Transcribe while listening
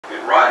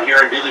And right here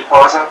in Dealey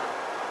Plaza,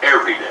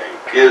 every day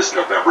is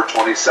November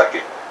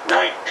 22nd,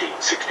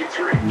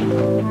 1963.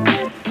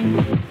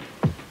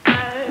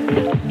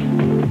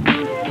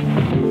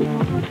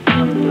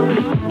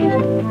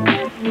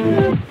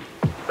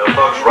 So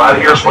folks, right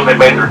here's when they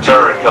made their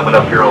turn coming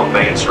up here on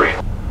Main Street.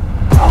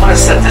 I'm going to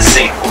set the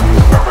scene for you.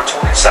 November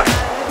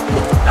 22nd,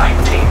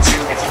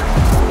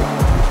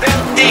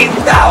 1963.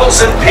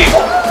 15,000 people.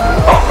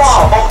 A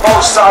mob on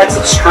both sides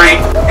of the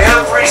street.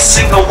 Every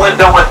single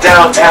window in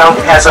downtown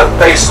has a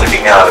face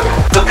leaking out of it.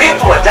 The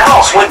people in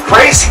Dallas went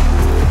crazy.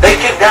 They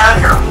came down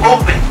here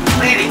hoping,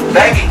 pleading,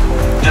 begging,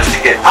 just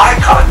to get eye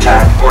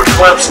contact or a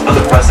glimpse of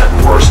the President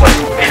and First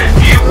Lady. And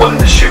if you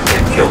wanted to shoot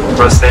and kill the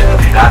President of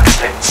the United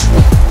States,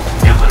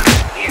 it would have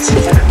been easy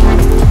to do.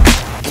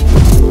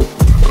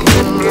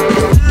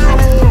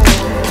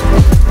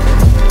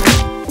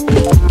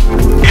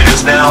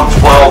 Now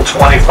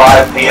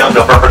 12:25 p.m.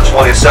 November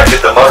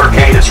 22nd, the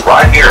motorcade is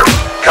right here,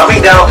 coming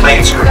down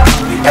Main Street.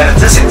 And at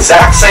this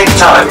exact same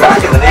time,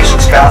 back in the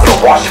nation's capital,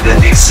 Washington,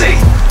 D.C.,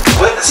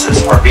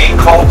 witnesses are being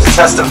called to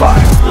testify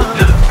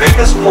to the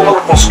biggest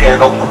political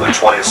scandal of the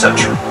 20th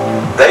century.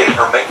 They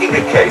are making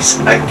a case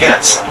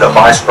against the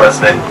Vice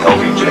President,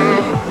 LBJ.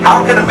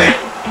 How can a man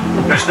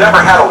who's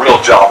never had a real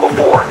job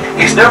before,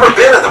 he's never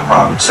been in the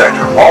private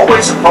sector,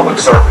 always a public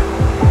servant,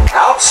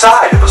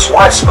 outside of his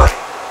wife's money,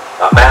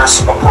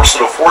 amass a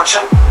personal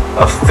fortune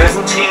of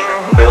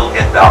 $15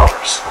 million.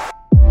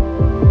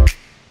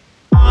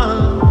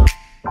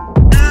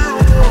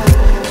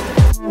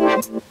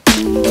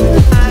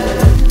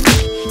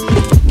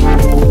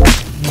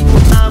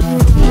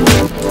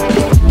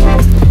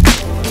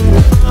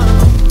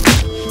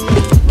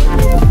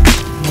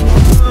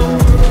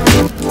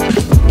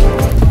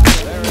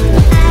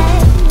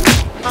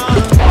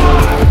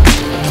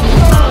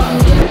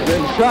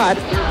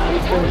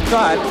 He's been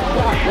shot.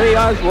 Lee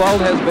Oswald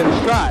has been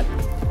shot.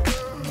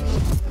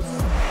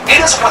 He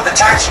doesn't want the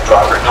taxi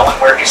driver knowing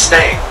where he's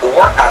staying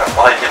or how to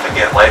find him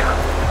again later.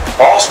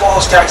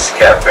 Oswald's taxi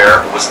cab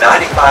fare was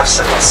 95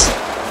 cents.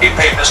 He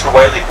paid Mr.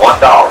 Whaley $1.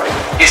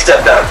 He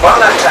stepped out in front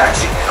of that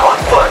taxi and on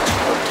foot,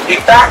 he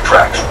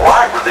backtracked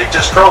right where they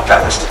just drove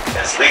past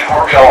as Lee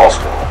Harvey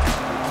Oswald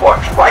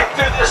walked right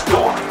through this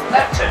door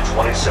at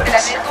 10:26.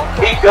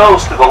 He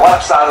goes to the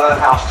left side of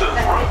that house to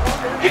his room.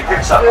 He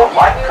picks up a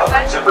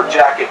light-colored zipper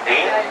jacket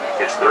and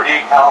his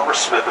 .38 caliber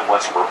Smith &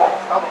 Wesson revolver.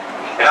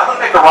 And I'm going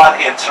to make a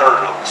right-hand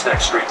turn on this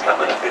next street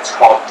coming up. It's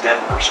called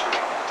Denver Street.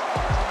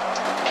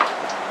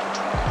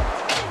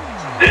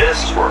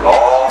 This is where it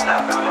all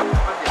happened.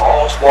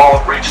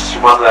 Oswald reaches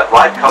from under that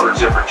light-colored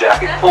zipper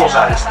jacket, pulls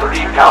out his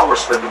 .38 caliber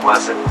Smith &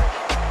 Wesson,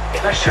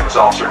 and that shoots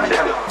Officer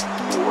Tippett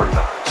 4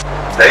 times.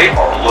 They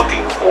are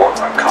looking for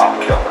a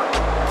cop killer.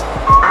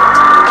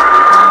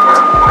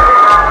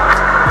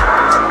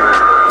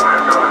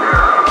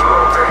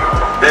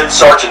 Then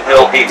Sergeant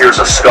Hill, he hears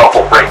a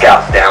scuffle break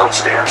out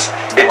downstairs.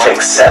 It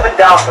takes 7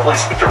 Dallas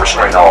policemen to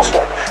restrain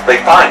Oswald.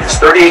 They find his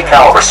 .38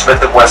 caliber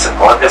Smith & Wesson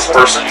on his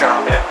person,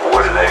 and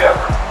boy do they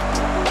ever.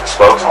 As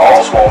folks,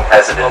 Oswald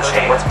has it in his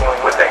hand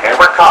with the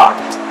hammer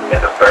cocked,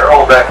 and the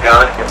barrel of that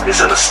gun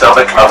is in the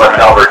stomach of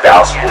another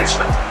Dallas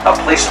policeman, a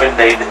policeman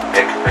named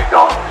Nick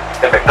McDonald.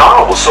 And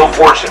McDonald was so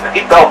fortunate that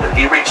he felt that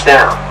he reached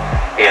down,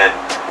 and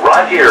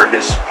right here,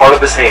 part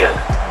of his hand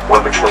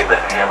went between the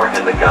hammer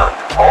and the gun.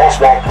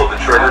 Oswald pulled the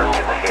trigger,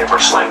 and the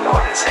hammer slammed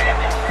on his hand.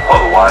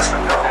 Otherwise,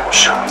 McDonald was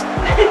shot.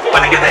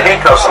 When they get the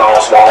handcuffs on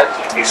Oswald,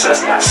 he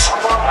says this: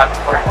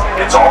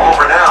 "It's all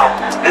over now.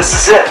 This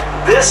is it.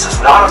 This is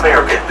not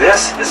America.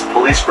 This is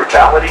police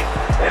brutality,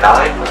 and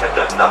I have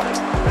done nothing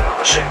that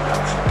I'm ashamed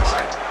of."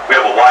 We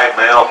have a white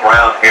male,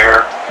 brown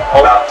hair,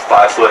 about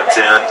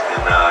 5'10",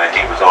 and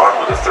he was armed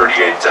with a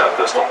 .38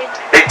 pistol.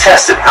 They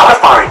tested how the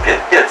firing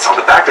pin hits on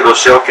the back of those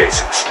shell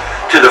casings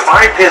to the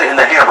firing pin in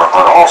the hammer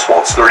on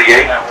Oswald's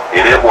 .38,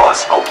 and it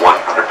was a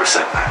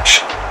 100%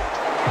 match.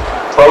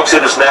 Folks,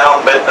 it is now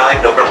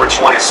midnight, November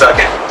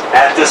 22nd.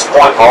 At this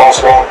point,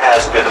 Oswald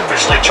has been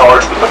officially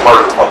charged with the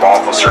murder of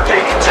Officer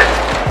Dealey.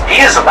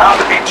 He is about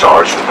to be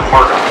charged with the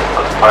murder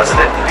of the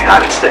President of the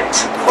United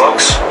States.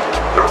 Folks,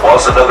 there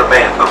was another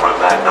man in the room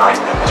that night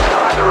that was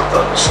neither of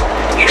those.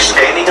 He's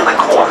standing in the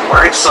corner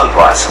wearing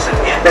sunglasses, and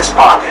in his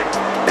pocket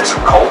is a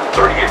Colt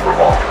 .38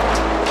 revolver.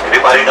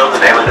 Anybody know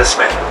the name of this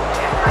man?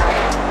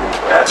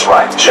 That's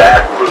right,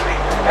 Jack Ruby.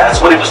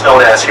 That's what he was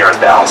known as here in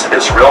Dallas. And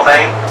his real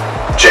name,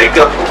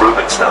 Jacob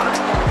Rubenstein.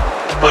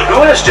 But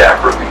who is Jack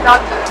Ruby?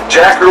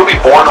 Jack Ruby,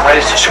 born and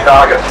raised in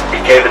Chicago.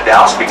 He came to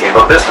Dallas, became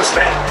a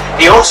businessman.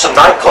 He owns some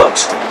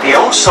nightclubs. He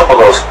owns some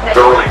of those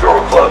girly girl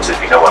clubs, if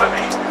you know what I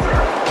mean.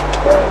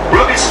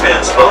 Ruby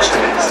spends most of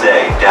his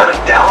day down at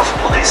Dallas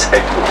Police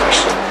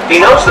Headquarters. He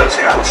knows those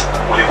guys.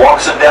 When he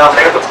walks in down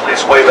there, the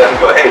police wave at him and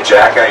go, "Hey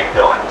Jack, how you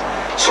doing?"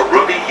 So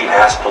Ruby, he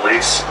asks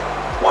police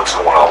what's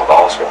going on with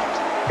Oswald.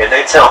 And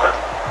they tell him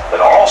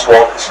that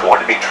Oswald is going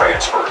to be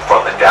transferred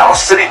from the Dallas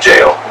City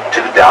Jail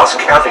to the Dallas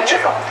County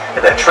Jail.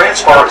 And that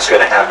transfer is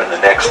going to happen the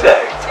next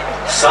day,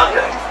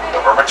 Sunday,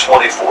 November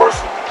 24th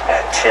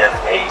at 10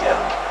 a.m.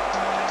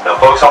 Now,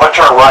 folks, I'm going to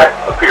turn right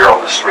up here on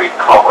the street,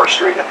 Commerce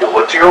Street. If you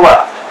look to your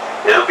left,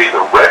 it'll be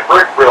the red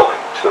brick building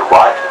to the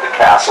right of the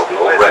castle, the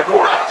old red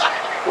courthouse,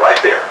 right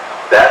there.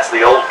 That's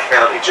the old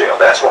county jail.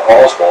 That's where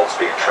Oswald's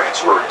being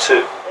transferred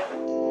to.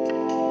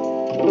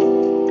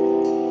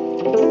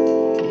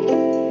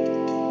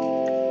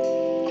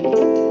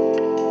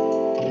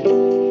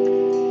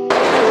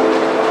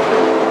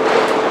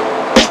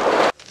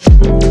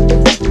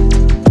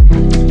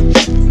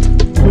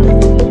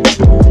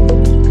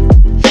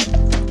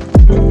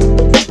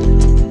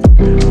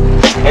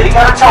 And he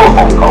got a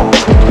telephone call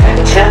at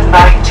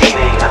 10:19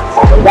 a.m.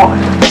 from a woman.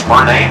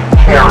 Her name,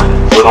 Karen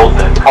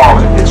Littleton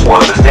Carlin. It's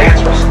one of his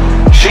dancers.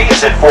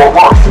 She's in Fort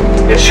Worth,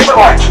 and she would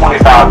like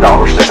 $25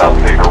 to help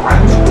pay her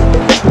rent.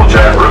 Well,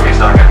 Jack Ruby's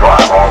not going to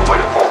drive all the way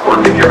to Fort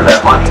Worth to give her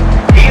that money.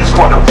 He's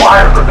going to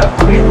wire her that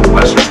money from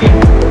Western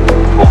Union.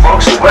 Well,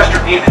 folks, the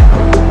Western Union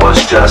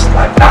was just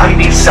a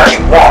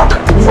 90-second walk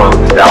from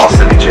the Dallas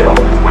City Jail,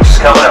 which is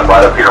coming up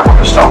right up here. We're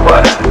going to stop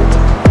right at it.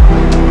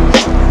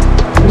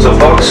 So,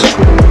 folks,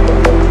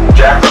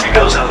 Jack Ruby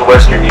goes into the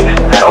Western Union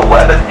at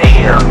 11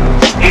 a.m.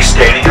 He's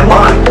standing in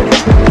line.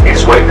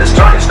 He's waiting his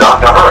turn. He's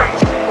not in a hurry.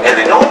 And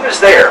they know he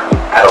was there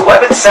at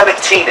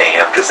 11:17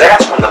 a.m. because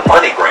that's when the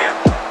MoneyGram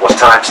was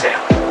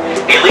timestamped.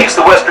 He leaves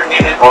the Western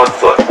Union on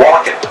foot,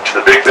 walking to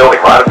the big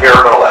building right up here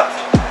on the left.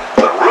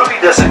 But Ruby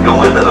doesn't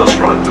go into those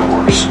front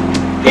doors.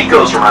 He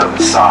goes around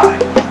the side,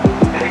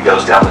 and he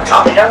goes down the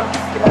tunnel.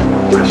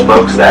 Because,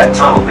 folks, that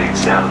tunnel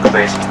leads down to the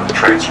basement where the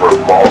transfer of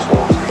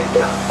Oswald is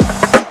being done.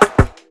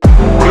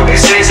 Ruby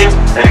sees him,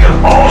 and he goes,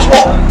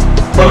 Oswald!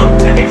 Boom,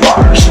 and he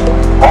fires.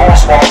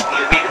 Oswald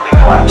immediately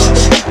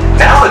collapses.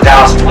 Now the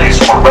Dallas police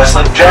are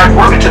wrestling Jack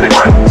Ruby to the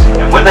ground,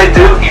 and when they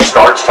do, he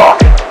starts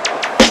talking.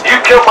 You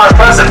killed my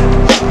president.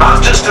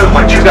 I'm just doing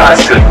what you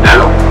guys couldn't do.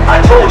 I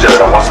told you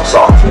that I wasn't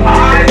soft.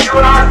 I do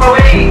not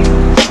believe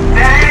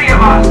that any of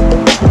us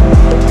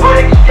would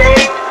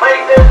exchange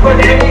places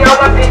with any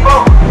other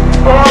people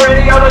or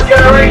any other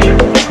generation.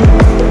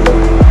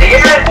 The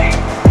energy,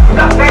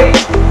 the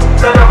faith,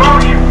 the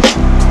devotion,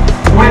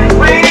 when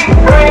we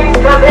bring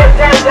to this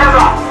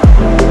endeavor,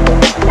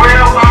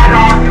 will light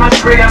our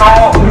country and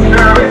all who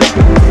serve it,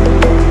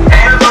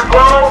 and the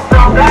glow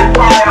from that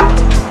fire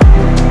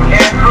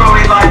can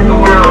truly light the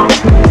world.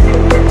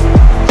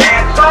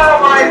 And so,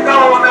 my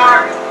fellow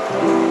Americans,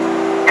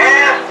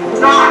 ask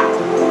not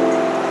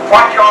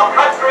what your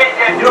country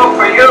can do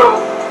for you,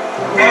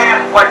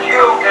 ask what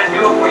you can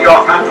do for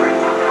your country.